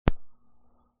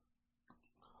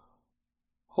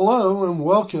Hello and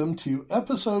welcome to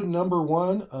episode number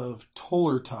 1 of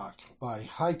Toller Talk by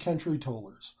High Country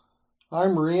Tollers.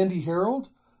 I'm Randy Harold,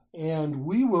 and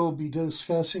we will be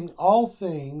discussing all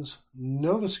things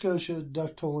Nova Scotia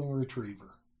duck tolling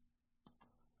retriever.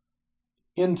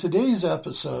 In today's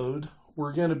episode,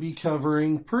 we're going to be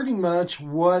covering pretty much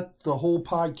what the whole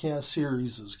podcast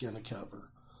series is going to cover.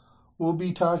 We'll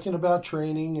be talking about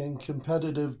training and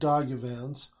competitive dog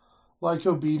events like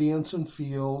obedience and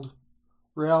field,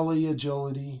 rally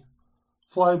agility,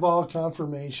 fly ball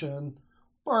conformation,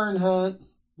 barn hunt,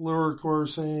 lure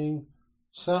coursing,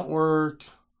 scent work,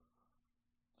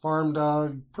 farm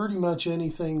dog, pretty much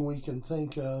anything we can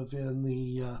think of in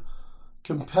the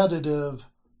competitive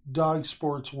dog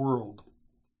sports world.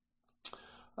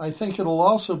 I think it'll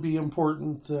also be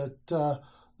important that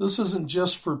this isn't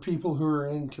just for people who are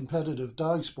in competitive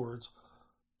dog sports,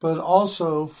 but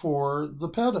also for the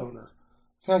pet owner.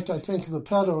 In fact, I think the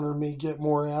pet owner may get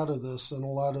more out of this than a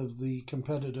lot of the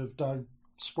competitive dog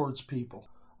sports people.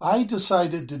 I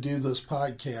decided to do this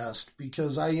podcast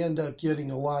because I end up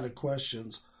getting a lot of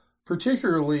questions,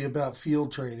 particularly about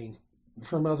field training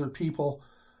from other people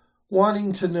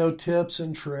wanting to know tips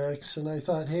and tricks, and I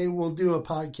thought, hey, we'll do a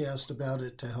podcast about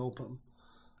it to help them.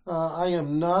 I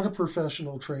am not a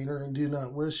professional trainer and do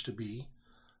not wish to be.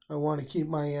 I want to keep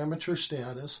my amateur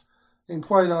status. And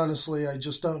quite honestly, I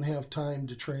just don't have time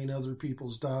to train other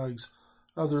people's dogs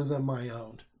other than my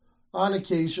own. On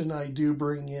occasion, I do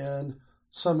bring in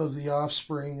some of the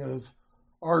offspring of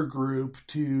our group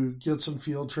to get some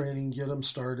field training, get them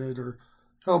started, or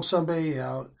help somebody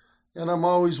out. And I'm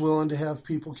always willing to have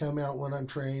people come out when I'm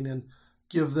trained and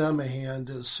give them a hand,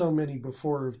 as so many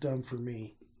before have done for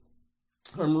me.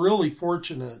 I'm really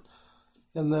fortunate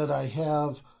in that I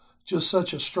have just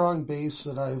such a strong base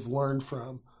that I've learned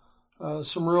from.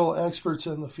 Some real experts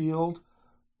in the field,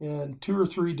 and 2 or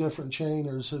 3 different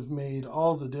trainers have made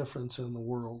all the difference in the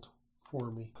world for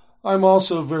me. I'm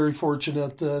also very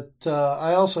fortunate that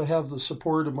I also have the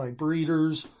support of my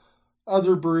breeders,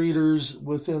 other breeders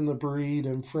within the breed,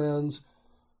 and friends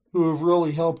who have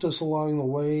really helped us along the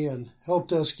way and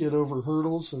helped us get over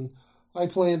hurdles, and I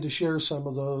plan to share some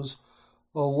of those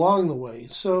along the way.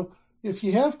 So if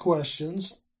you have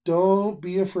questions, don't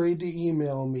be afraid to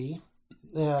email me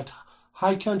at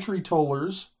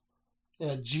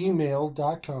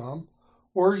highcountrytollers@gmail.com,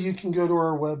 or you can go to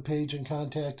our webpage and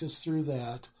contact us through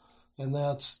that, and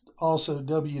that's also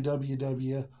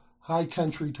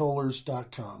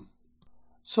www.highcountrytollers.com.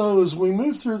 So as we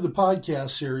move through the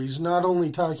podcast series, not only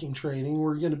talking training,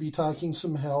 we're going to be talking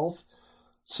some health,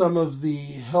 some of the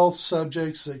health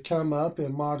subjects that come up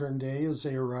in modern day as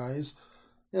they arise,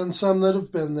 and some that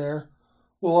have been there.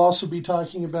 We'll also be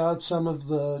talking about some of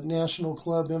the National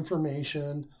Club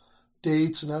information,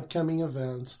 dates and upcoming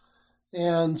events,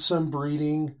 and some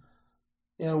breeding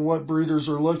and what breeders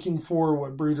are looking for,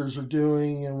 what breeders are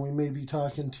doing, and we may be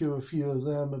talking to a few of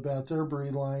them about their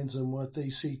breed lines and what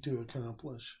they seek to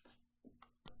accomplish.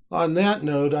 On that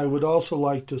note, I would also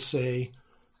like to say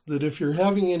that if you're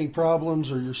having any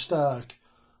problems or you're stuck,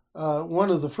 one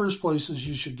of the first places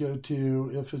you should go to,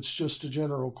 if it's just a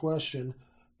general question,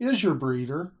 is your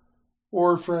breeder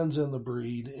or friends in the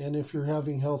breed. And if you're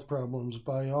having health problems,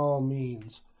 by all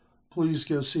means, please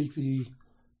go seek the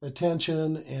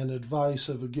attention and advice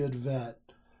of a good vet.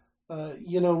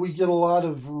 We get a lot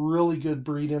of really good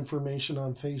breed information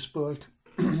on Facebook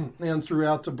and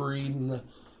throughout the breed and the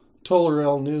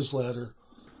Toller newsletter.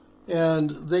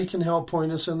 And they can help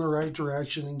point us in the right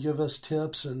direction and give us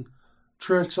tips and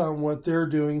tricks on what they're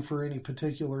doing for any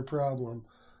particular problem.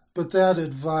 But that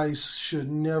advice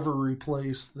should never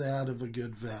replace that of a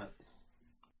good vet.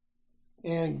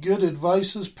 And good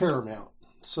advice is paramount.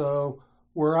 So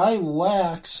where I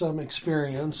lack some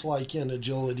experience, like in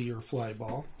agility or fly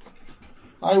ball,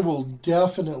 I will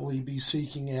definitely be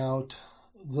seeking out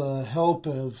the help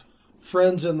of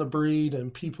friends in the breed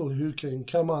and people who can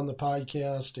come on the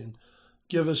podcast and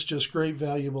give us just great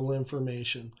valuable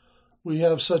information. We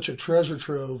have such a treasure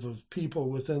trove of people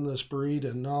within this breed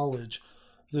and knowledge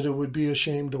that it would be a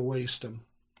shame to waste them.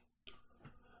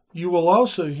 You will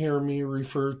also hear me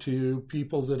refer to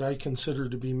people that I consider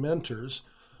to be mentors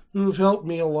who have helped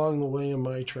me along the way in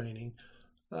my training.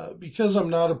 Because I'm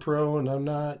not a pro and I'm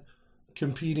not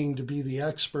competing to be the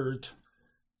expert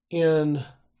in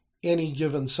any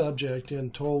given subject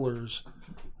in tollers,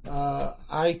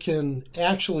 I can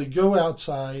actually go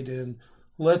outside and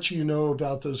let you know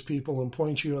about those people and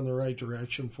point you in the right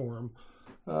direction for them.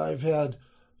 I've had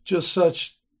just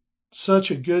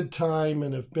such a good time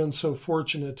and have been so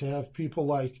fortunate to have people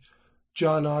like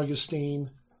John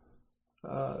Augustine,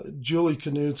 Julie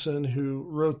Knudsen, who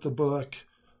wrote the book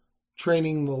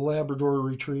training the Labrador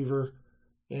Retriever,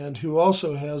 and who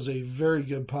also has a very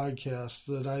good podcast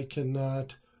that I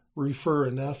cannot refer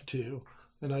enough to.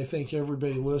 And I think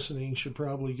everybody listening should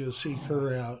probably go seek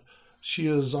her out. She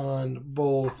is on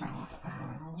both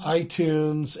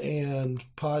iTunes and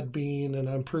Podbean, and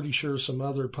I'm pretty sure some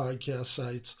other podcast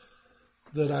sites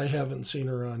that I haven't seen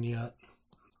her on yet.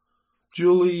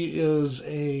 Julie is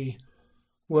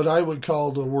what I would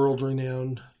call a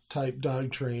world-renowned type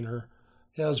dog trainer,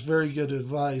 has very good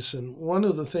advice, and one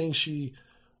of the things she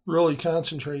really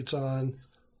concentrates on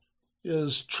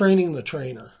is training the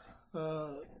trainer.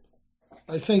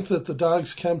 I think that the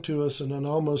dogs come to us in an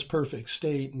almost perfect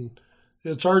state, and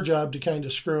it's our job to kind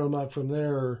of screw them up from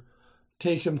there or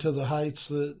take them to the heights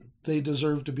that they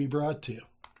deserve to be brought to.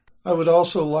 I would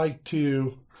also like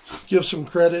to give some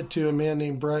credit to a man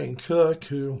named Brian Cook,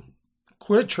 who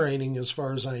quit training as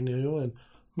far as I knew and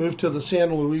moved to the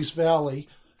San Luis Valley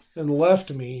and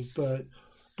left me. But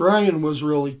Brian was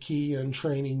really key in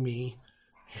training me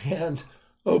and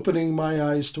opening my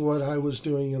eyes to what I was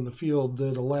doing in the field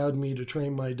that allowed me to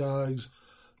train my dogs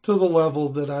to the level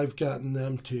that I've gotten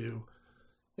them to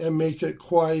and make it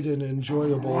quite an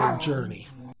enjoyable journey.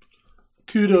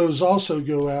 Kudos also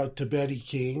go out to Betty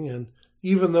King, and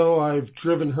even though I've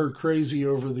driven her crazy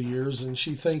over the years and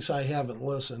she thinks I haven't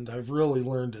listened, I've really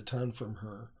learned a ton from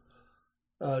her.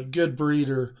 A good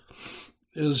breeder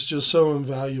is just so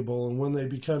invaluable, and when they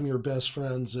become your best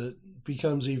friends, it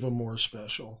becomes even more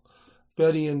special.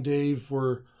 Betty and Dave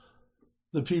were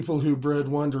the people who bred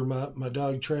Wonder Mutt, my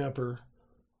dog Trapper,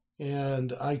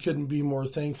 and I couldn't be more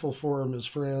thankful for them as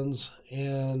friends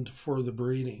and for the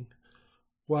breeding.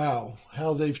 Wow,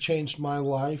 how they've changed my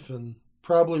life, and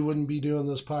probably wouldn't be doing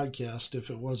this podcast if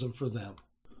it wasn't for them.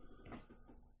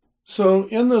 So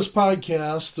in this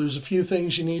podcast, there's a few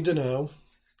things you need to know.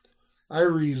 I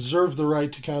reserve the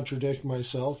right to contradict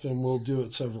myself, and will do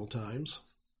it several times.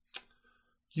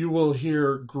 You will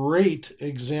hear great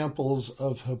examples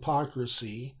of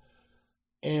hypocrisy,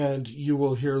 and you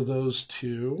will hear those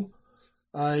too.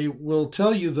 I will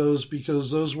tell you those because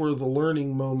those were the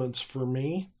learning moments for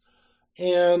me,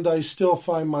 and I still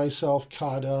find myself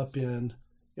caught up in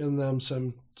them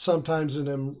sometimes, and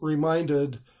am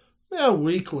reminded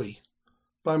weekly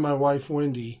by my wife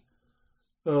Wendy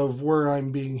of where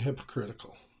I'm being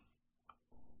hypocritical.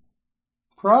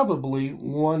 Probably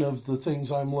one of the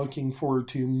things I'm looking forward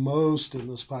to most in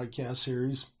this podcast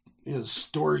series is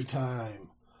story time.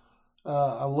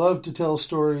 I love to tell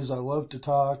stories. I love to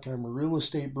talk. I'm a real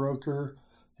estate broker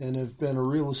and have been a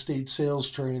real estate sales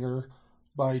trainer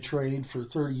by trade for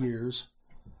 30 years.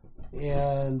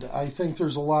 And I think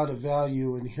there's a lot of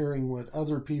value in hearing what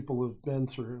other people have been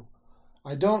through.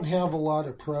 I don't have a lot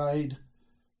of pride,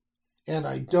 and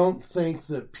I don't think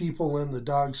that people in the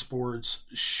dog sports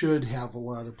should have a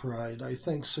lot of pride. I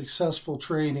think successful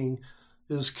training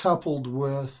is coupled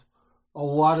with a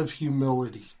lot of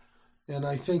humility. And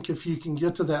I think if you can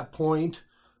get to that point,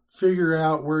 figure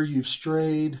out where you've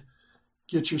strayed,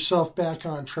 get yourself back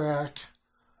on track,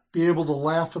 be able to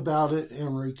laugh about it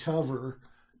and recover,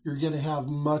 you're going to have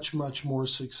much, much more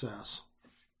success.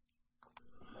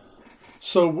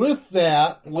 So with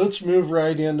that, let's move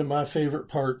right into my favorite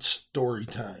part, story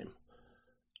time.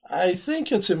 I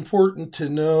think it's important to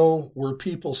know where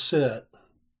people sit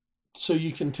so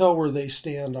you can tell where they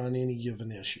stand on any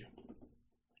given issue.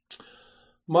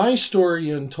 My story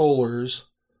in Tollers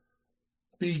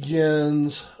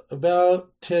begins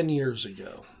about 10 years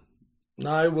ago.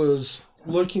 I was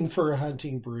looking for a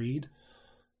hunting breed.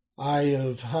 I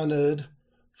have hunted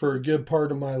for a good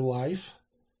part of my life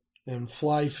and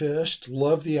fly fished,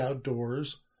 love the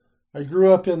outdoors. I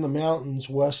grew up in the mountains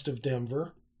west of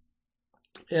Denver,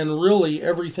 and really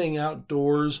everything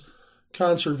outdoors,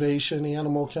 conservation,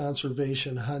 animal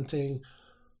conservation, hunting,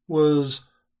 was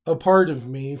a part of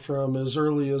me from as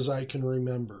early as I can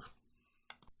remember.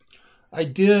 I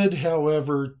did,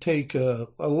 however, take a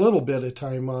little bit of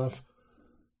time off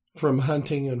from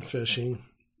hunting and fishing,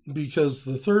 because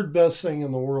the third best thing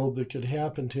in the world that could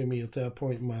happen to me at that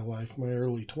point in my life, my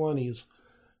early 20s,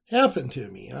 happened to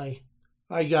me.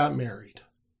 I got married.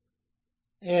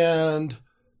 And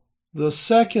the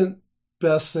second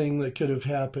best thing that could have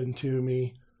happened to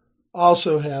me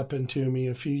also happened to me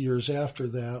a few years after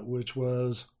that, which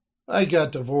was I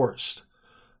got divorced.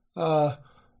 And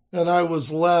I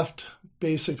was left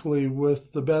basically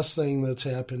with the best thing that's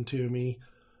happened to me.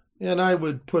 And I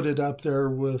would put it up there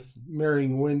with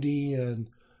marrying Wendy and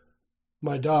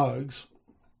my dogs,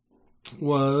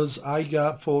 was I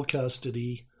got full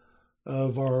custody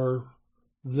of our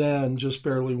then just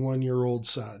barely 1-year-old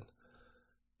son.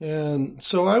 And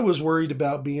so I was worried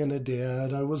about being a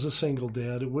dad. I was a single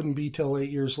dad. It wouldn't be till 8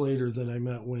 years later that I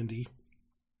met Wendy.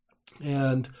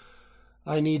 And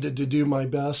I needed to do my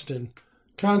best and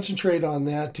concentrate on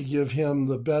that to give him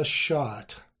the best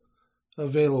shot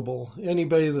available.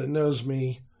 Anybody that knows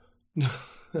me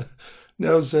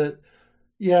knows that,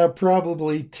 yeah,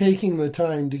 probably taking the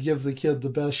time to give the kid the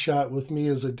best shot with me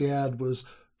as a dad was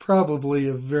probably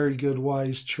a very good,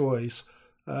 wise choice.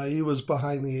 He was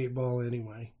behind the 8 ball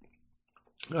anyway.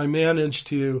 I managed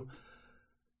to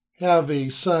have a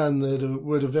son that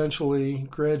would eventually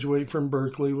graduate from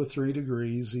Berkeley with 3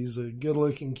 degrees. He's a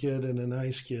good-looking kid and a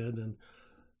nice kid, and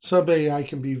somebody I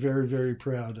can be very, very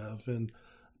proud of, and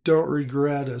don't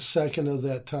regret a second of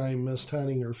that time missed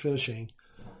hunting or fishing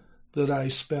that I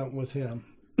spent with him.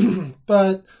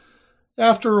 But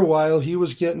after a while, he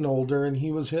was getting older, and he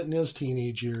was hitting his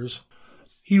teenage years.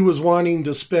 He was wanting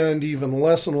to spend even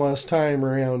less and less time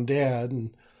around Dad,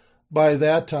 and by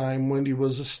that time, Wendy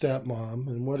was a stepmom,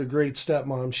 and what a great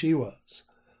stepmom she was.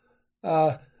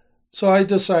 So I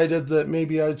decided that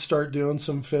maybe I'd start doing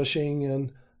some fishing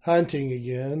and hunting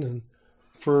again. And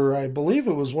for, I believe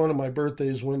it was one of my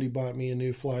birthdays, Wendy bought me a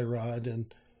new fly rod,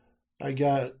 and I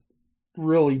got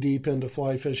really deep into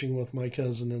fly fishing with my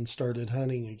cousin and started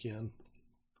hunting again.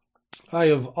 I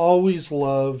have always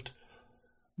loved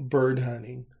bird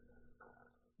hunting.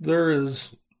 There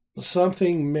is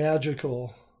something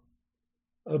magical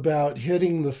about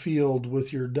hitting the field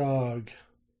with your dog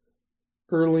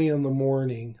early in the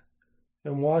morning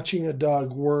and watching a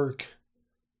dog work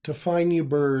to find you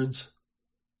birds,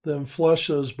 then flush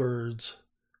those birds,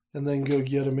 and then go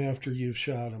get them after you've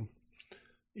shot them.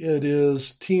 It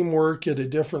is teamwork at a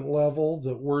different level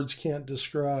that words can't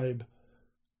describe,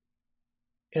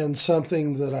 and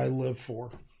something that I live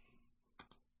for.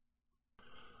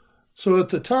 So at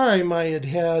the time, I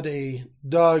had a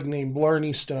dog named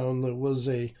Blarney Stone that was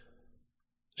a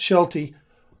Sheltie.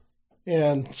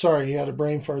 And sorry, he had a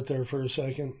brain fart there for a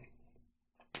second.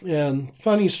 And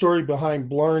funny story behind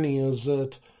Blarney is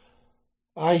that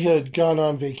I had gone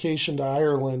on vacation to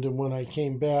Ireland, and when I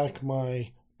came back,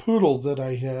 my poodle that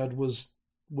I had was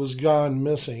gone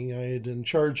missing. I had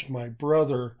charged my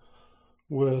brother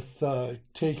with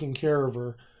taking care of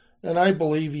her, and I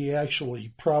believe he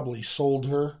actually probably sold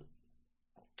her.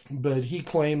 But he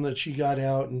claimed that she got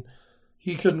out and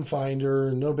he couldn't find her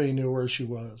and nobody knew where she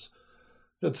was.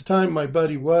 At the time, my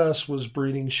buddy Wes was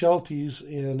breeding Shelties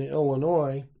in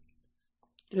Illinois,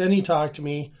 and he talked to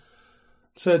me,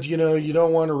 said, you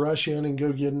don't want to rush in and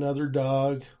go get another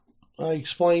dog. I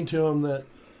explained to him that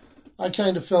I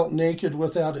kind of felt naked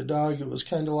without a dog. It was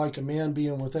kind of like a man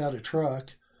being without a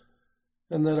truck,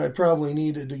 and that I probably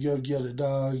needed to go get a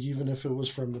dog, even if it was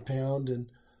from the pound. And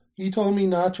he told me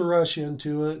not to rush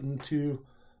into it and to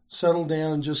settle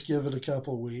down, just give it a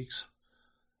couple of weeks.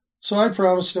 So I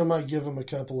promised him I'd give him a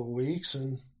couple of weeks,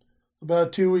 and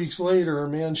about 2 weeks later, a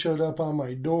man showed up on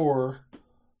my door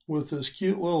with this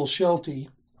cute little Sheltie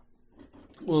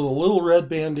with a little red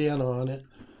bandana on it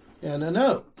and a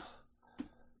note.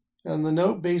 And the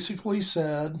note basically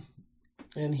said,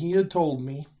 and he had told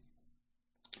me,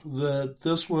 that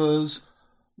this was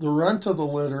the runt of the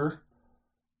litter,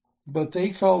 but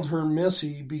they called her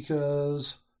Missy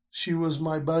because she was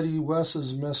my buddy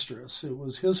Wes's mistress. It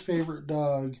was his favorite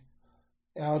dog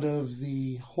out of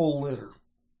the whole litter.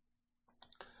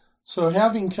 So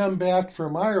having come back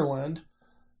from Ireland,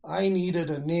 I needed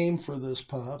a name for this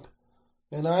pup,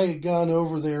 and I had gone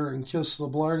over there and kissed the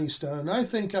Blarney Stone. I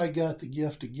think I got the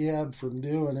gift of gab from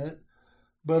doing it,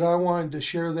 but I wanted to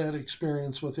share that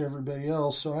experience with everybody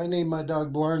else, so I named my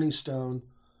dog Blarney Stone,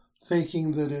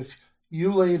 thinking that if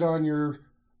you laid on your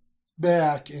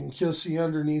back and kissed the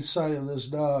underneath side of this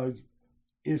dog,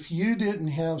 if you didn't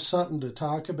have something to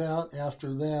talk about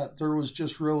after that, there was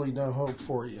just really no hope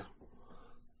for you.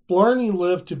 Blarney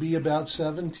lived to be about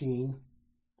 17,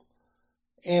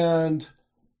 and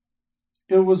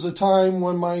it was a time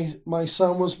when my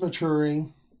son was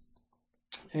maturing,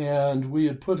 and we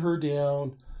had put her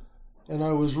down, and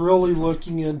I was really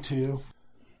looking into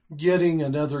getting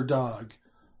another dog.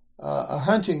 A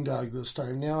hunting dog this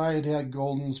time. Now, I had had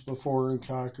Goldens before and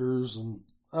Cockers and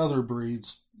other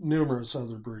breeds, numerous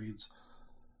other breeds,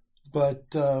 but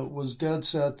was dead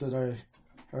set that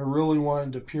I really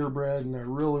wanted a purebred, and I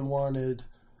really wanted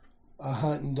a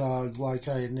hunting dog like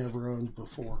I had never owned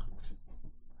before.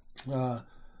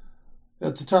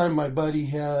 At the time, my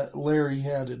buddy Larry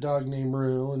had a dog named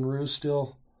Rue, and Rue's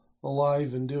still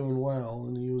alive and doing well,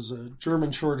 and he was a German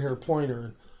Shorthair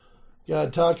Pointer.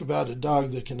 God, talk about a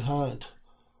dog that can hunt.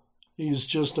 He's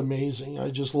just amazing.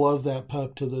 I just love that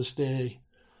pup to this day.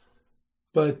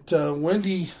 But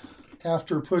Wendy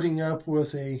after putting up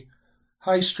with a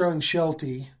high-strung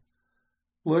Sheltie,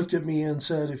 looked at me and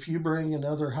said, "If you bring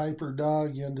another hyper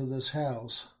dog into this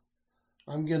house,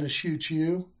 I'm going to shoot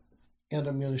you and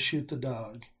I'm going to shoot the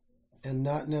dog," and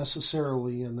not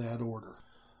necessarily in that order.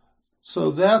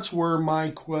 So that's where my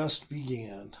quest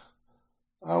began.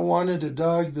 I wanted a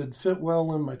dog that fit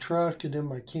well in my truck and in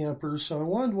my camper, so I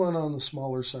wanted one on the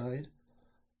smaller side.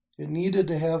 It needed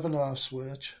to have an off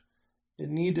switch. It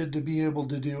needed to be able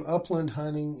to do upland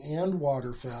hunting and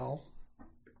waterfowl.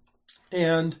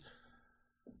 And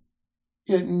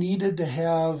it needed to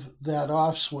have that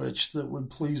off switch that would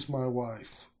please my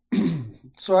wife.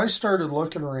 So I started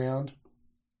looking around.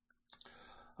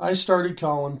 I started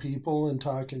calling people and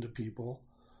talking to people.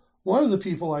 One of the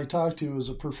people I talked to is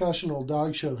a professional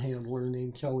dog show handler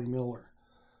named Kelly Miller.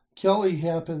 Kelly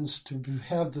happens to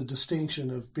have the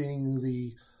distinction of being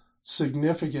the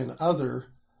significant other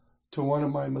to one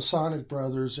of my Masonic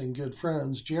brothers and good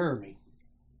friends, Jeremy.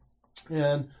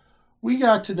 And we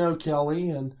got to know Kelly,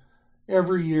 and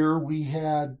every year we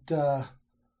had a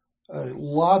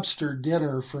lobster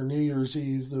dinner for New Year's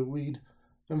Eve that we'd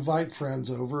invite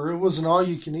friends over. It was an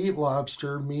all-you-can-eat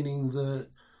lobster, meaning that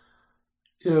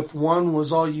if one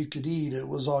was all you could eat, it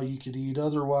was all you could eat.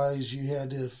 Otherwise, you had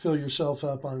to fill yourself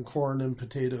up on corn and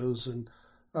potatoes and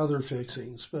other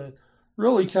fixings. But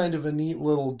really kind of a neat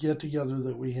little get-together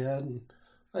that we had, and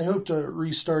I hope to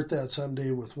restart that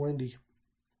someday with Wendy,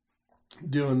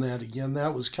 doing that again.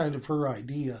 That was kind of her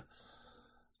idea.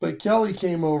 But Kelly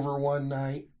came over one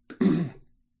night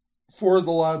for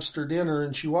the lobster dinner,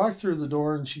 and she walked through the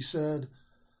door and she said,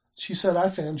 "I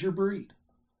found your breed."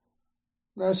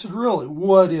 And I said, "Really?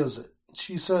 What is it?"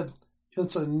 She said,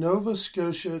 "It's a Nova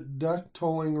Scotia duck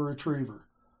tolling retriever."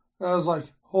 And I was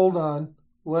like, "Hold on,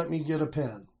 let me get a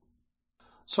pen."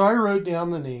 So I wrote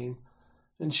down the name,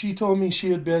 and she told me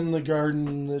she had been in the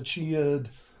garden, that she had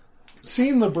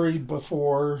seen the breed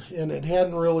before, and it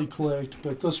hadn't really clicked,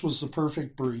 but this was the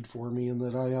perfect breed for me and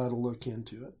that I ought to look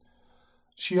into it.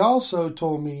 She also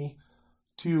told me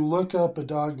to look up a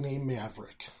dog named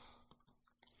Maverick.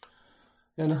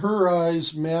 In her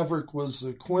eyes, Maverick was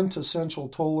the quintessential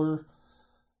toller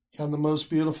and the most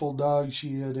beautiful dog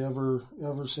she had ever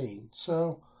seen.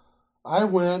 So I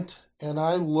went and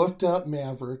I looked up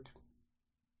Maverick,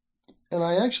 and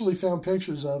I actually found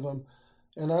pictures of him.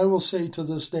 And I will say to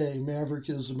this day, Maverick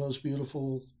is the most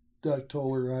beautiful duck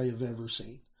toller I have ever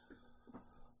seen.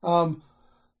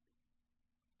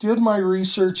 Did my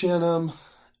research in him,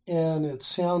 and it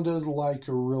sounded like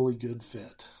a really good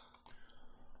fit.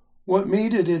 What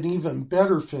made it an even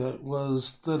better fit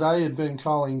was that I had been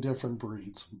calling different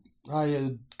breeds. I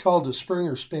had called a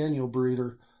Springer Spaniel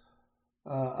breeder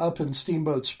up in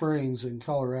Steamboat Springs in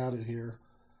Colorado here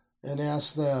and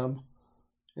asked them.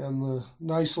 And the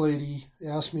nice lady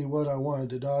asked me what I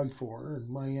wanted a dog for, and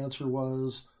my answer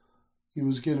was he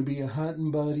was going to be a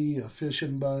hunting buddy, a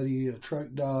fishing buddy, a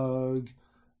truck dog.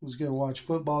 He was going to watch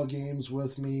football games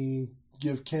with me,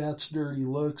 give cats dirty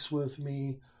looks with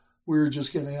me. We were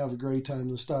just going to have a great time.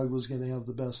 This dog was going to have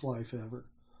the best life ever.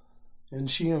 And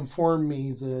she informed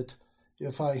me that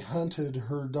if I hunted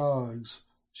her dogs,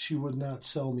 she would not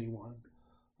sell me one,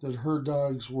 that her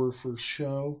dogs were for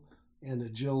show and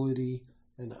agility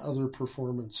and other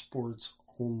performance sports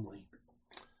only.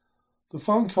 The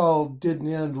phone call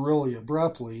didn't end really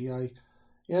abruptly. I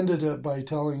ended it by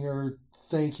telling her,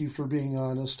 "Thank you for being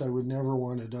honest. I would never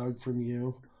want a dog from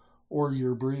you or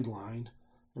your breed line."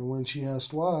 And when she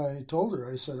asked why, I told her,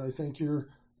 I said, "I think you're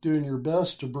doing your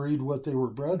best to breed what they were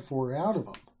bred for out of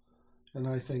them." And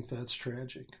I think that's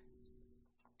tragic.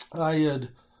 I had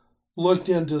looked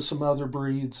into some other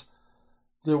breeds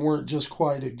that weren't just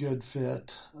quite a good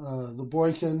fit. The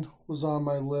Boykin was on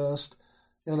my list,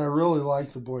 and I really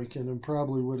liked the Boykin and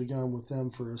probably would have gone with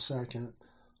them for a second.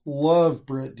 Love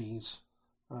Brittany's.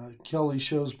 Kelly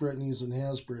shows Brittany's and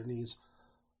has Brittany's,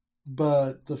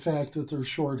 but the fact that they're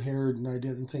short-haired and I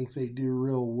didn't think they do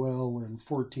real well in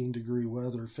 14-degree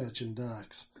weather fetching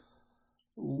ducks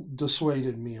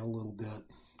dissuaded me a little bit.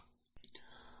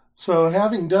 So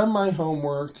having done my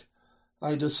homework,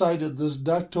 I decided this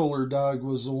duck toller dog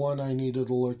was the one I needed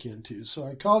to look into. So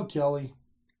I called Kelly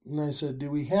and I said, "Do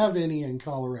we have any in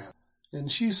Colorado?"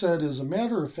 And she said, "As a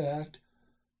matter of fact,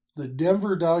 the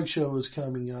Denver Dog Show is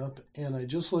coming up, and I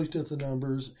just looked at the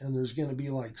numbers, and there's going to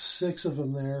be like 6 of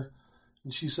them there."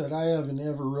 And she said, "I haven't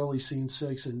ever really seen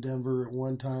 6 in Denver at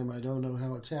one time. I don't know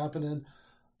how it's happening,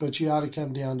 but you ought to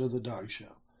come down to the dog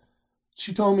show."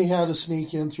 She told me how to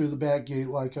sneak in through the back gate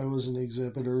like I was an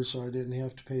exhibitor, so I didn't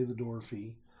have to pay the door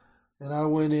fee. And I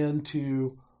went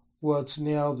into what's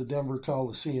now the Denver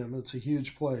Coliseum. It's a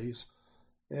huge place.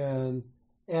 And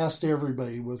asked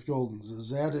everybody with Goldens, is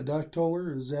that a duck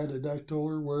toller? Is that a duck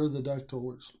toller? Where are the duck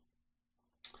tollers?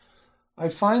 I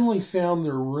finally found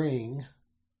their ring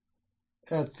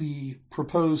at the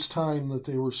proposed time that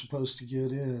they were supposed to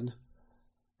get in.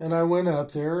 And I went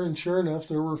up there, and sure enough,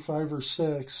 there were 5 or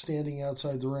 6 standing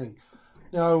outside the ring.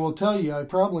 Now, I will tell you, I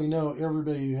probably know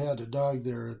everybody who had a dog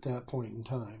there at that point in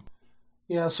time.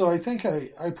 Yeah, so I think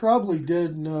I probably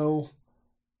did know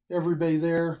everybody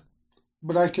there,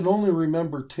 but I can only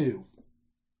remember 2.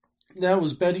 That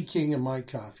was Betty King and Mike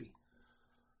Coffey.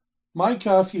 Mike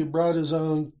Coffey had brought his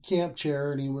own camp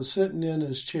chair, and he was sitting in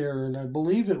his chair, and I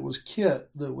believe it was Kit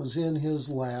that was in his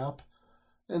lap,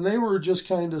 and they were just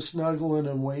kind of snuggling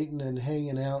and waiting and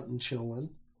hanging out and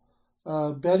chilling.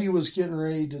 Betty was getting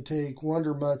ready to take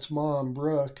Wonder Mutt's mom,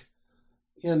 Brooke,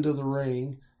 into the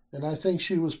ring, and I think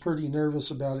she was pretty nervous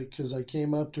about it because I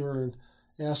came up to her and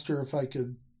asked her if I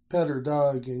could pet her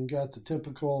dog and got the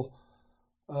typical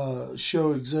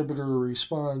show exhibitor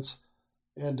response.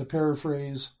 And to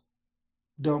paraphrase,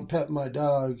 "Don't pet my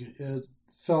dog," it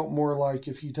felt more like,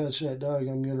 if you touch that dog,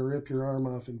 I'm going to rip your arm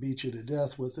off and beat you to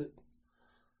death with it.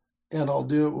 And I'll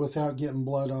do it without getting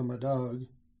blood on my dog.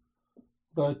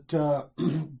 But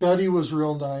Betty was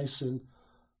real nice, and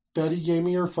Betty gave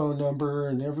me her phone number,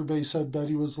 and everybody said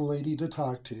Betty was the lady to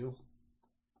talk to,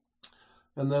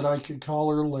 and that I could call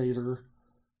her later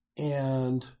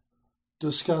and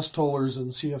discuss tollers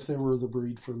and see if they were the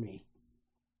breed for me.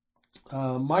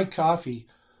 Mike Coffey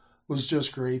was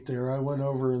just great there. I went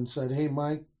over and said, "Hey,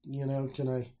 Mike, can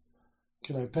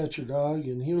I pet your dog?"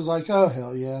 And he was like, "Oh,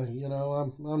 hell yeah,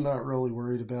 I'm not really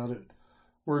worried about it.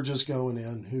 We're just going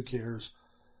in. Who cares?"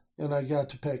 And I got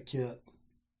to pet Kit.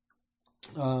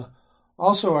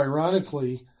 Also,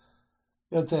 ironically,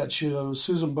 at that show,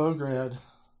 Susan Bograd,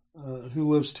 who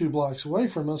lives 2 blocks away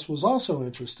from us, was also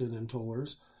interested in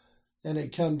tollers, and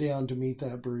had come down to meet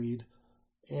that breed.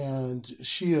 And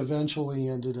she eventually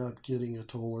ended up getting a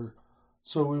toller.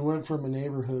 So we went from a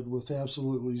neighborhood with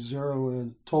absolutely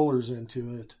 0 tollers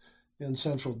into it in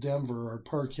central Denver, our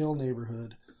Park Hill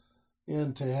neighborhood,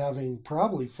 into having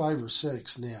probably 5 or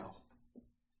 6 now.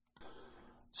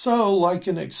 So, like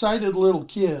an excited little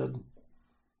kid,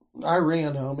 I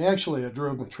ran home. Actually, I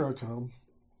drove my truck home.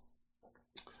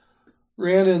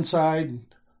 Ran inside and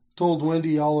told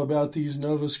Wendy all about these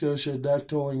Nova Scotia duck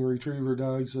tolling retriever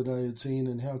dogs that I had seen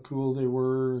and how cool they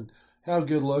were and how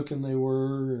good looking they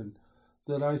were, and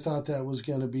that I thought that was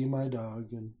going to be my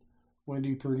dog. And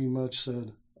Wendy pretty much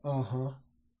said, uh-huh.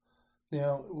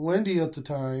 Now, Wendy at the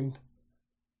time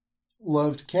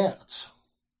loved cats.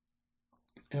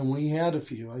 And we had a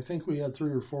few. I think we had 3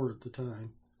 or 4 at the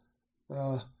time.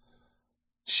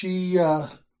 She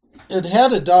had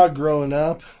had a dog growing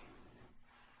up,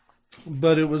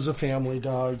 but it was a family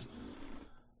dog.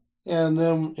 And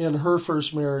then in her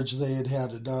first marriage, they had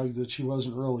had a dog that she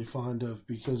wasn't really fond of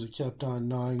because it kept on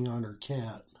gnawing on her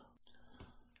cat.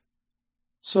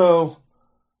 So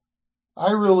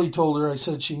I really told her, I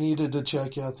said she needed to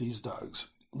check out these dogs.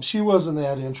 She wasn't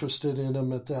that interested in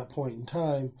them at that point in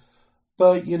time.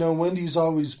 But, Wendy's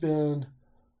always been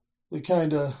the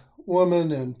kind of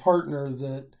woman and partner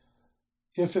that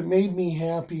if it made me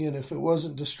happy and if it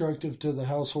wasn't destructive to the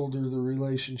household or the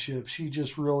relationship, she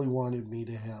just really wanted me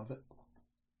to have it.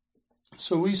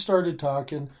 So we started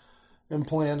talking and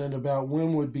planning about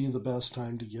when would be the best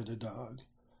time to get a dog.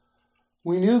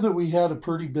 We knew that we had a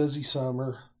pretty busy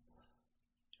summer,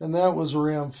 and that was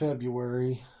around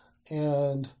February,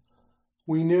 and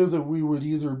we knew that we would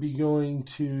either be going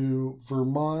to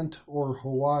Vermont or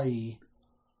Hawaii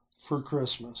for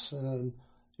Christmas. And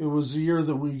it was the year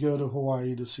that we go to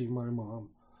Hawaii to see my mom.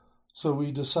 So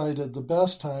we decided the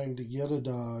best time to get a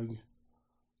dog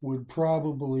would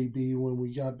probably be when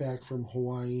we got back from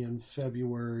Hawaii in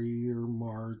February or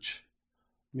March,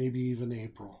 maybe even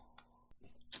April.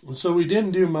 So we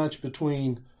didn't do much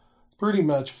between pretty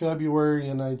much February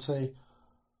and I'd say,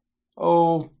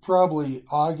 probably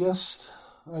August,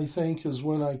 I think, is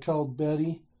when I called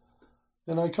Betty.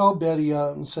 And I called Betty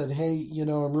up and said, "Hey,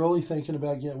 I'm really thinking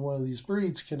about getting one of these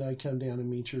breeds. Can I come down and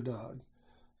meet your dog?"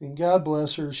 And God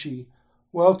bless her, she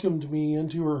welcomed me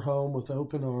into her home with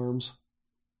open arms.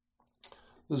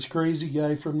 This crazy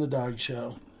guy from the dog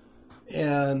show.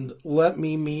 And let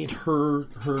me meet her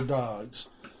dogs.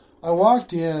 I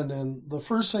walked in, and the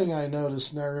first thing I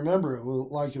noticed, and I remember it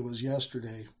like it was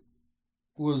yesterday,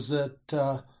 was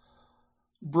that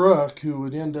Brooke, who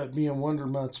would end up being Wonder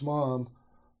Mutt's mom,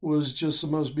 was just the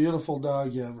most beautiful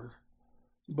dog ever.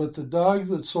 But the dog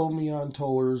that sold me on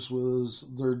tollers was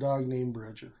their dog named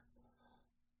Bridger.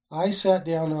 I sat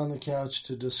down on the couch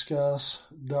to discuss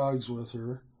dogs with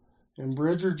her, And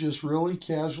Bridger just really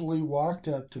casually walked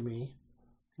up to me,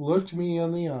 looked me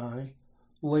in the eye,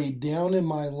 laid down in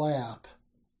my lap,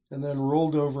 and then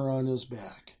rolled over on his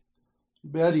back.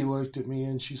 Betty looked at me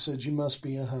and she said, "You must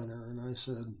be a hunter." And I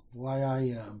said, "Why, I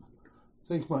am." I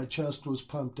think my chest was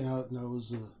pumped out and it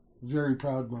was a very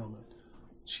proud moment.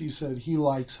 She said, "He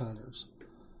likes hunters."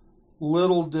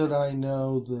 Little did I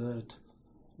know that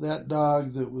that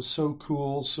dog that was so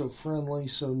cool, so friendly,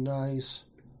 so nice,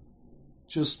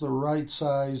 just the right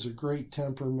size, a great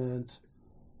temperament,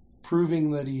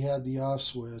 proving that he had the off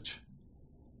switch,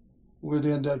 would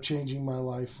end up changing my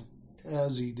life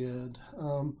as he did.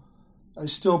 I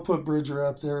still put Bridger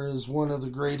up there as one of the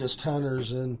greatest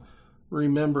hunters and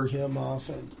remember him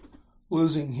often.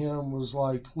 Losing him was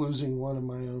like losing one of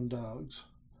my own dogs.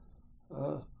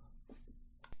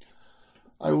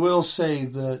 I will say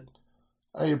that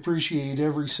I appreciate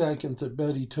every second that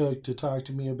Betty took to talk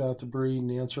to me about the breed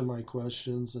and answer my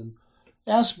questions and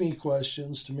ask me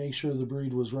questions to make sure the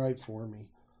breed was right for me.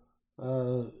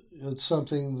 It's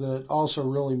something that also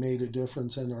really made a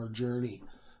difference in our journey.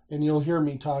 And you'll hear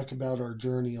me talk about our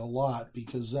journey a lot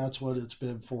because that's what it's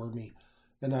been for me.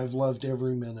 And I've loved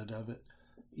every minute of it.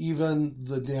 Even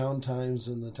the down times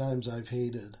and the times I've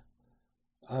hated,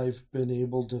 I've been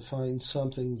able to find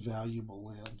something valuable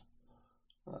in.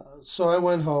 So I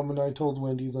went home and I told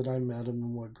Wendy that I met him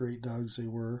and what great dogs they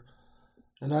were.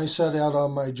 And I set out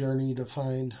on my journey to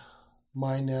find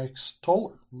my next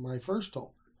toller, my first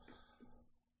toller.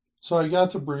 So I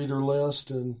got the breeder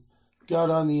list and got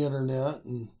on the internet,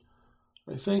 and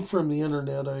I think from the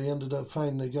internet I ended up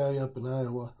finding a guy up in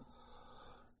Iowa.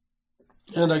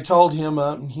 And I called him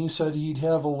up and he said he'd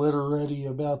have a litter ready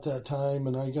about that time,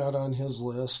 and I got on his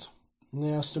list and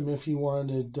asked him if he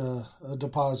wanted a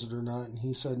deposit or not, and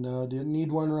he said no, didn't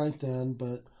need one right then,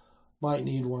 but might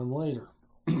need one later.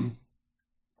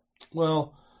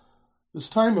 Well, as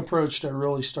time approached, I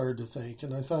really started to think,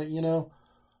 and I thought,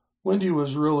 Wendy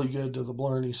was really good to the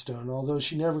Blarney Stone, although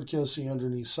she never kissed the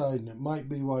underneath side, and it might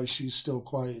be why she's still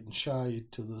quiet and shy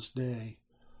to this day.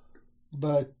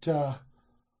 But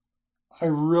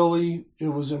it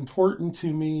was important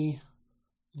to me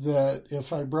that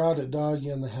if I brought a dog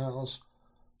in the house,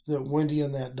 that Wendy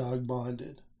and that dog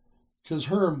bonded, because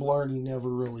her and Blarney never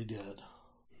really did.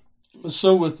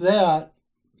 So with that,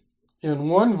 in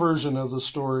one version of the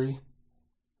story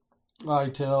I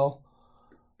tell,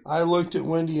 I looked at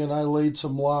Wendy and I laid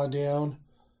some law down,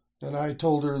 and I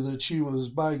told her that she was,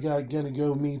 by God, going to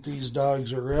go meet these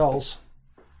dogs or else.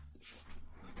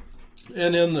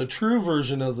 And in the true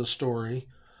version of the story,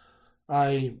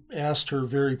 I asked her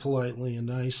very politely and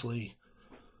nicely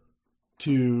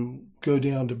to go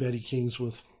down to Betty King's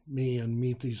with me and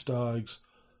meet these dogs,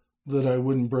 that I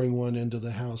wouldn't bring one into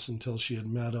the house until she had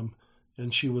met them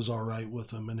and she was all right with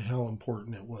them, and how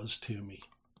important it was to me.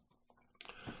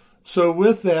 So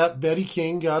with that, Betty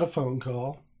King got a phone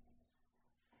call.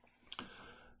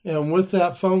 And with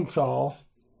that phone call,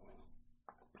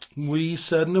 we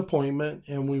set an appointment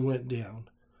and we went down.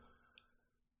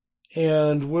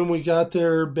 And when we got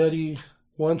there, Betty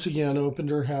once again opened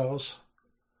her house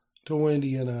to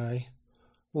Wendy and I,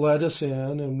 let us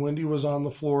in, and Wendy was on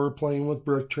the floor playing with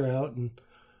brook trout and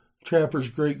Trapper's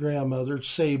great-grandmother,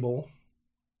 Sable.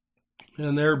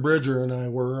 And there Bridger and I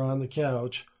were on the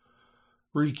couch,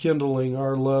 rekindling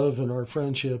our love and our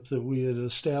friendship that we had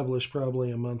established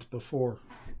probably a month before.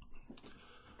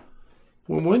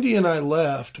 When Wendy and I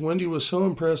left, Wendy was so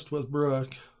impressed with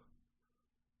Brooke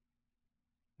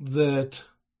that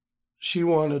she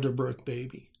wanted a Brooke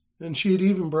baby. And she had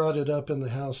even brought it up in the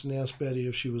house and asked Betty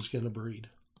if she was going to breed.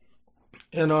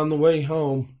 And on the way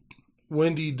home,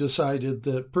 Wendy decided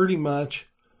that pretty much,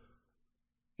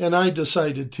 and I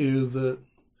decided too, that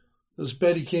this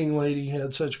Betty King lady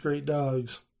had such great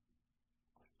dogs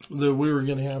that we were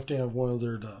going to have one of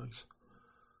their dogs.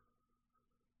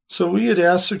 So we had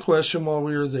asked the question while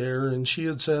we were there, and she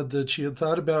had said that she had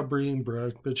thought about breeding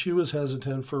Brooke, but she was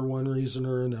hesitant for one reason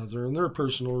or another, and there are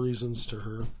personal reasons to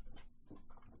her.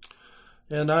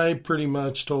 And I pretty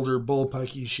much told her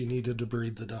bullpucky she needed to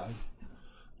breed the dog,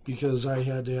 because I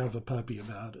had to have a puppy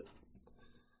about it.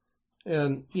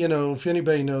 And, if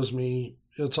anybody knows me,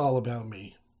 it's all about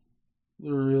me.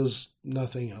 There is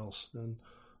nothing else. And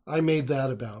I made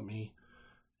that about me.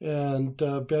 And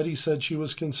Betty said she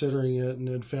was considering it and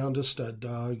had found a stud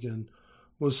dog and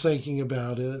was thinking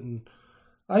about it. And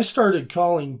I started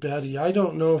calling Betty. I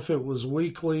don't know if it was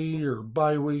weekly or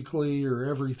bi-weekly or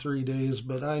every 3 days,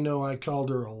 but I know I called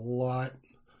her a lot,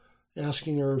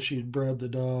 asking her if she'd bred the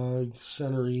dog,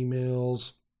 sent her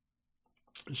emails.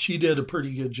 She did a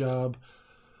pretty good job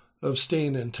of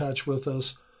staying in touch with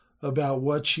us about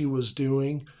what she was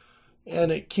doing.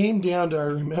 And it came down to, I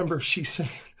remember she saying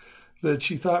that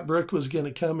she thought Brooke was going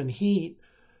to come in heat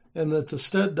and that the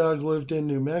stud dog lived in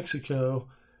New Mexico,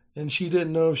 and she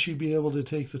didn't know if she'd be able to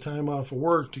take the time off of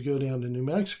work to go down to New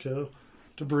Mexico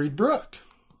to breed Brooke.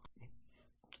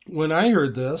 When I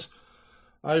heard this,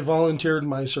 I volunteered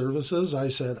my services. I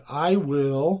said, I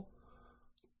will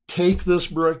take this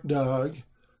Brooke dog.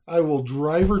 I will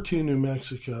drive her to New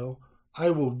Mexico.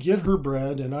 I will get her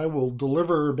bred, and I will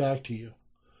deliver her back to you.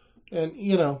 And,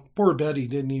 poor Betty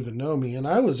didn't even know me, and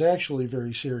I was actually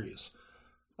very serious.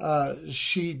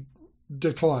 She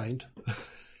declined,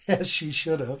 as she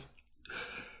should have.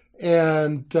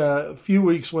 And a few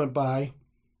weeks went by,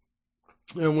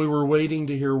 and we were waiting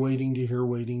to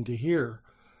hear.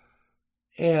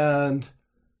 And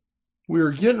we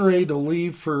were getting ready to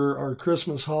leave for our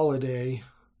Christmas holiday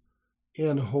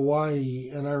in Hawaii.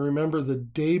 And I remember the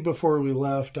day before we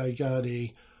left, I got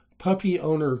a puppy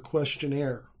owner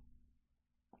questionnaire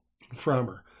from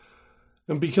her.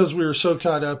 And because we were so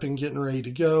caught up in getting ready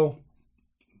to go,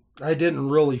 I didn't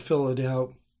really fill it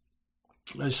out.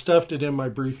 I stuffed it in my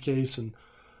briefcase and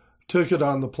took it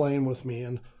on the plane with me.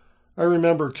 And I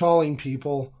remember calling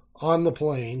people on the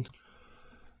plane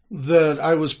that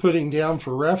I was putting down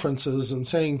for references and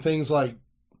saying things like,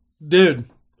 dude,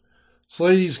 this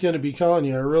lady's going to be calling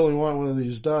you. I really want one of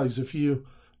these dogs. If you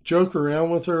joke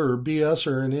around with her or BS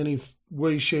her in any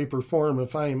way, shape, or form,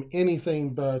 if I am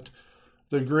anything but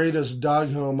the greatest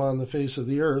dog home on the face of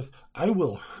the earth, I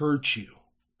will hurt you.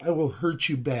 I will hurt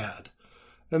you bad.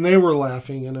 And they were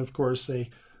laughing, and of course they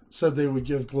said they would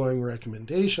give glowing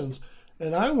recommendations.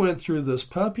 And I went through this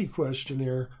puppy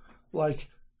questionnaire like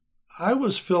I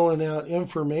was filling out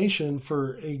information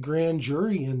for a grand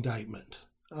jury indictment.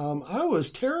 I was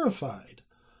terrified.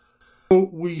 So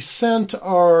we sent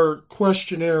our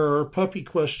questionnaire, our puppy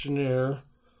questionnaire,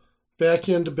 back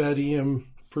into Betty and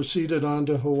proceeded on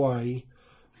to Hawaii.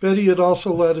 Betty had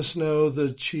also let us know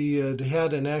that she had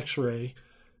had an x-ray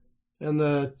and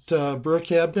that Brooke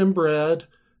had been bred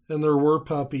and there were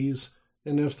puppies.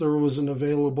 And if there was an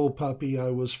available puppy, I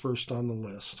was first on the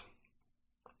list.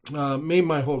 Made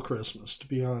my whole Christmas, to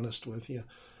be honest with you.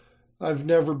 I've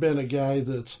never been a guy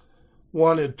that's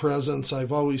wanted presents.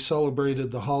 I've always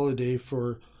celebrated the holiday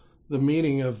for the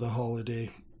meaning of the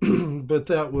holiday. But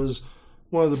that was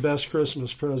one of the best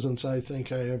Christmas presents I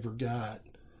think I ever got,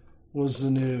 was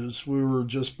the news. We were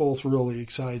just both really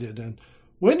excited, and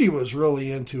Wendy was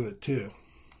really into it too.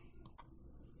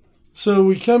 So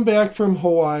we come back from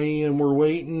Hawaii and we're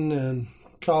waiting and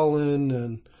calling,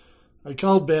 and I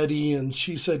called Betty and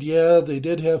she said, yeah, they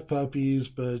did have puppies,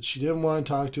 but she didn't want to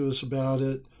talk to us about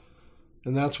it.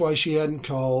 And that's why she hadn't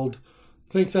called.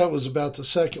 I think that was about the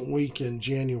second week in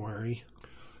January,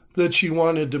 that she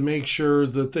wanted to make sure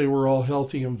that they were all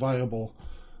healthy and viable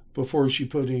before she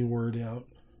put any word out.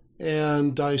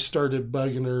 And I started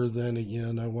bugging her then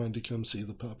again. I wanted to come see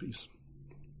the puppies.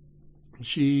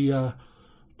 She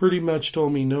pretty much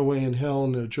told me no way in hell,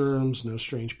 no germs, no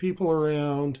strange people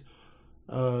around.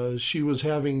 She was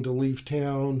having to leave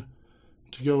town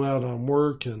to go out on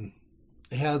work and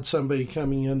had somebody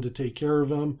coming in to take care of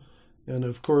them. And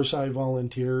of course I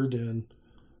volunteered and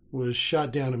was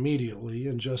shot down immediately,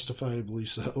 and justifiably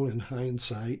so in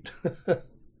hindsight.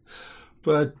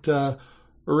 But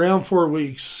around 4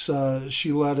 weeks,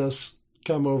 she let us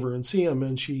come over and see him,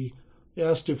 and she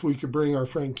asked if we could bring our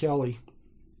friend Kelly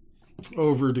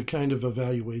over to kind of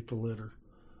evaluate the litter.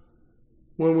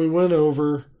 When we went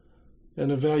over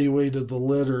and evaluated the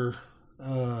litter,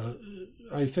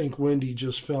 I think Wendy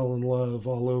just fell in love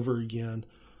all over again.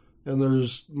 And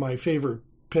there's my favorite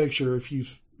picture. If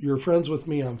you're friends with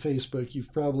me on Facebook,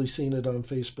 you've probably seen it on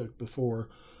Facebook before,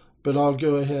 but I'll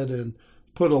go ahead and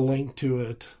put a link to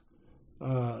it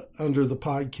under the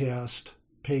podcast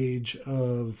page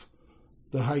of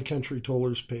the High Country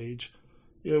Tollers page.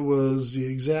 It was the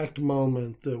exact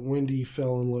moment that Wendy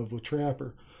fell in love with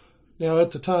Trapper. Now,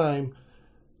 at the time,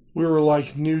 we were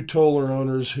like new Toller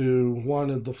owners who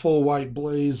wanted the full white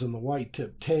blaze and the white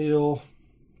tip tail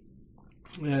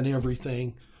and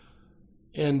everything,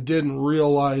 and didn't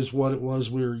realize what it was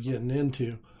we were getting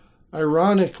into.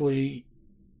 Ironically,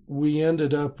 we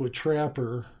ended up with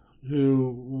Trapper, who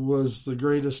was the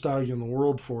greatest dog in the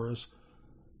world for us.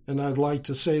 And I'd like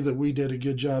to say that we did a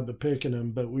good job of picking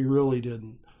him, but we really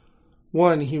didn't.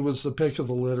 One, he was the pick of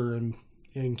the litter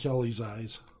in Kelly's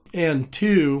eyes. And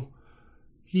two,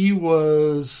 he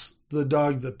was the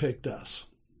dog that picked us.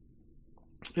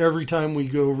 Every time we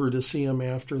go over to see him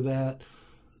after that,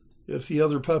 if the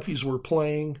other puppies were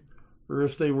playing or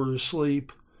if they were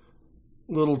asleep,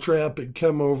 little Trap would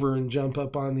come over and jump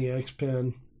up on the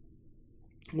X-Pen,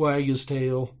 wag his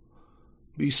tail,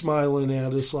 be smiling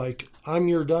at us like, I'm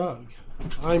your dog.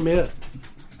 I'm it.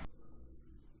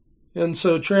 And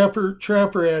so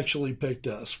Trapper actually picked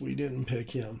us. We didn't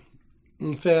pick him.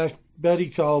 In fact, Betty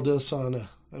called us on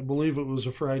I believe it was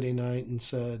a Friday night, and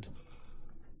said,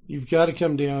 you've got to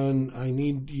come down.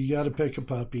 You got to pick a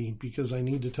puppy because I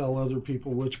need to tell other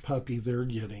people which puppy they're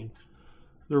getting.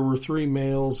 There were 3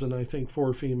 males and I think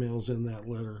 4 females in that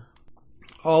litter.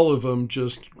 All of them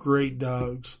just great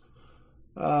dogs.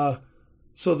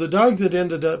 So the dog that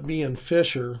ended up being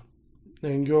Fisher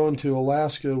and going to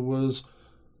Alaska was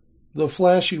the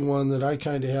flashy one that I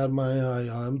kind of had my eye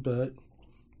on, but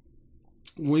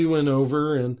we went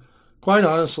over, and quite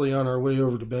honestly, on our way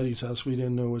over to Betty's house, we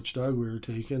didn't know which dog we were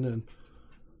taking, and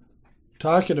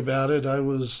talking about it, I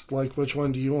was like, which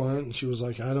one do you want? And she was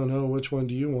like, I don't know, which one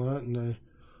do you want? And I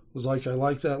was like, I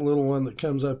like that little one that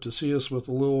comes up to see us with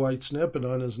a little white snippet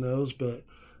on his nose, but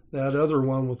that other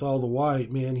one with all the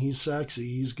white, man, he's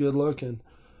sexy, he's good looking.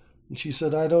 And she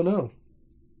said, I don't know.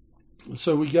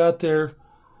 So we got there,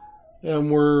 and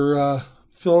we're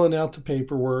filling out the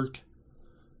paperwork.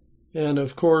 And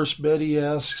of course, Betty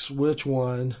asks which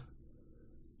one.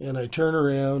 And I turn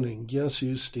around, and guess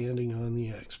who's standing on the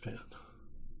X pen?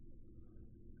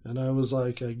 And I was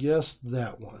like, I guess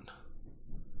that one.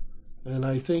 And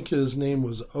I think his name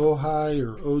was Ojai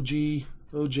or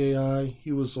OJI.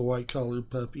 He was the white-collared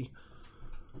puppy.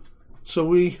 So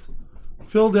we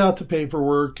filled out the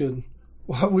paperwork, and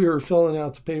while we were filling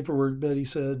out the paperwork, Betty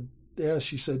said,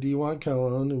 she said, do you want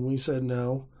Cohen? And we said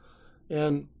no.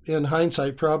 And in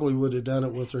hindsight, probably would have done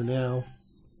it with her now.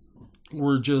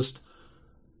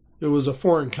 It was a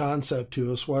foreign concept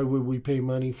to us. Why would we pay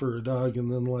money for a dog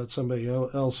and then let somebody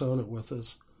else own it with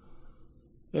us?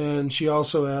 And she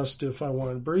also asked if I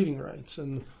wanted breeding rights.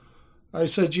 And I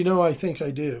said, I think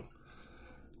I do.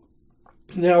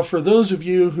 Now, for those of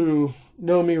you who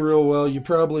know me real well, you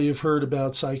probably have heard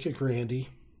about Psychic Randy.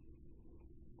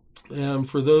 And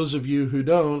for those of you who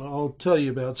don't, I'll tell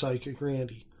you about Psychic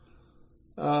Randy.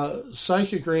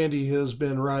 Psychic Randy has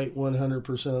been right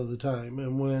 100% of the time.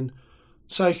 And when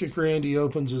Psychic Randy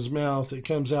opens his mouth, it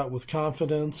comes out with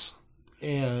confidence,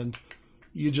 and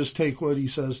you just take what he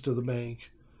says to the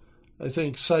bank. I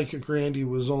think Psychic Randy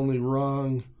was only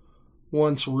wrong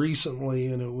once recently,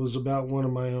 and it was about one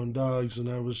of my own dogs, and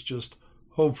I was just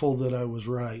hopeful that I was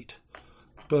right.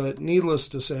 But needless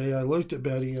to say, I looked at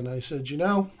Betty and I said,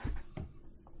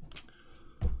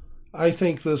 I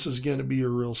think this is going to be a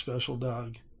real special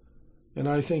dog, and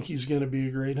I think he's going to be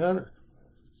a great hunter.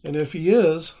 And if he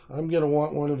is, I'm going to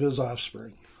want one of his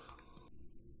offspring.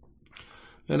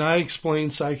 And I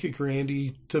explained Psychic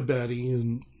Randy to Betty,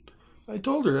 and I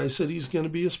told her, I said, he's going to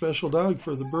be a special dog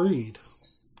for the breed.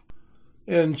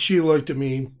 And she looked at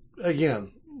me,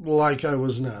 again, like I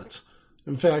was nuts.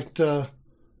 In fact,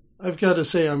 I've got to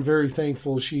say I'm very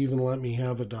thankful she even let me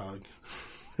have a dog.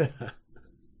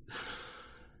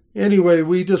 Anyway,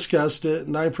 we discussed it,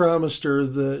 and I promised her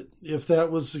that if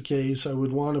that was the case, I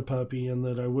would want a puppy and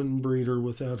that I wouldn't breed her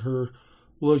without her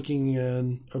looking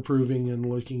and approving and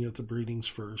looking at the breedings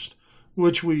first,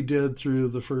 which we did through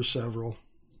the first several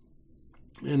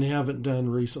and haven't done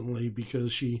recently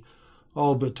because she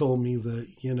all but told me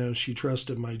that, she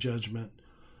trusted my judgment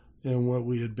and what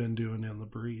we had been doing in the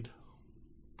breed.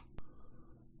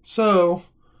 So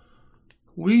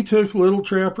we took Little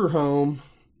Trapper home,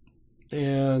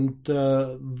 and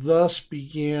thus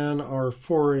began our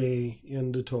foray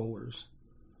into Tollers.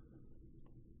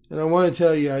 And I want to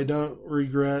tell you, I don't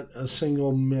regret a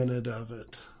single minute of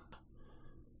it.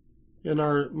 In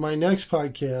my next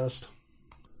podcast,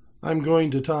 I'm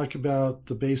going to talk about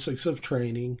the basics of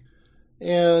training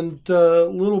and a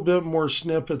little bit more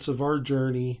snippets of our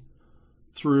journey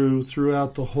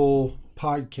throughout the whole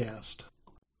podcast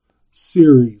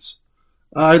series.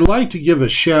 I'd like to give a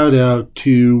shout out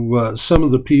to some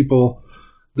of the people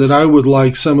that I would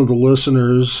like some of the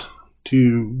listeners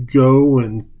to go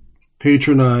and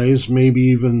patronize, maybe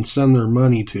even send their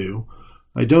money to.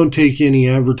 I don't take any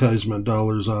advertisement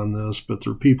dollars on this, but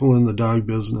there are people in the dog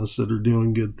business that are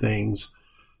doing good things,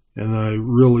 and I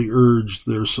really urge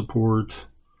their support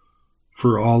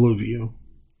for all of you.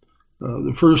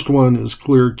 The first one is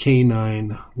Clear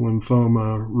Canine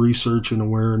Lymphoma Research and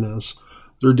Awareness.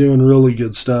 They're doing really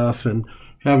good stuff, and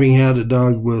having had a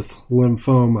dog with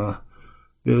lymphoma,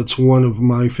 it's one of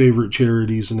my favorite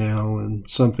charities now and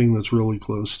something that's really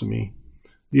close to me.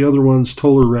 The other one's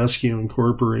Toller Rescue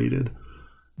Incorporated.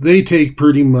 They take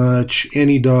pretty much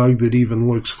any dog that even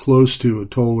looks close to a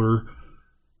Toller,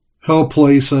 help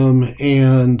place them,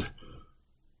 and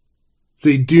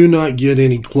they do not get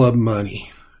any club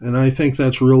money. And I think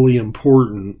that's really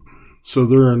important So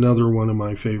they're another one of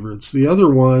my favorites. The other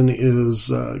one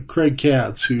is Craig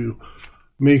Katz, who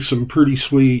makes some pretty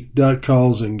sweet duck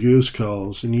calls and goose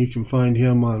calls, and you can find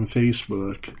him on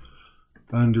Facebook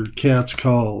under Katz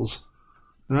Calls.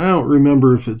 And I don't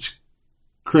remember if it's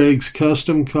Craig's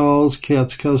Custom Calls,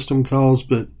 Katz Custom Calls,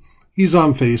 but he's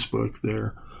on Facebook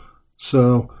there.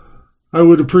 So I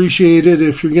would appreciate it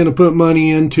if you're going to put money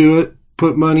into it,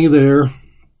 put money there.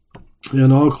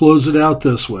 And I'll close it out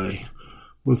this way.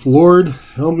 With Lord,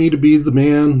 help me to be the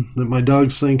man that my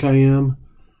dogs think I am,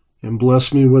 and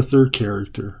bless me with their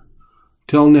character.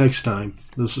 Till next time,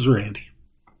 this is Randy.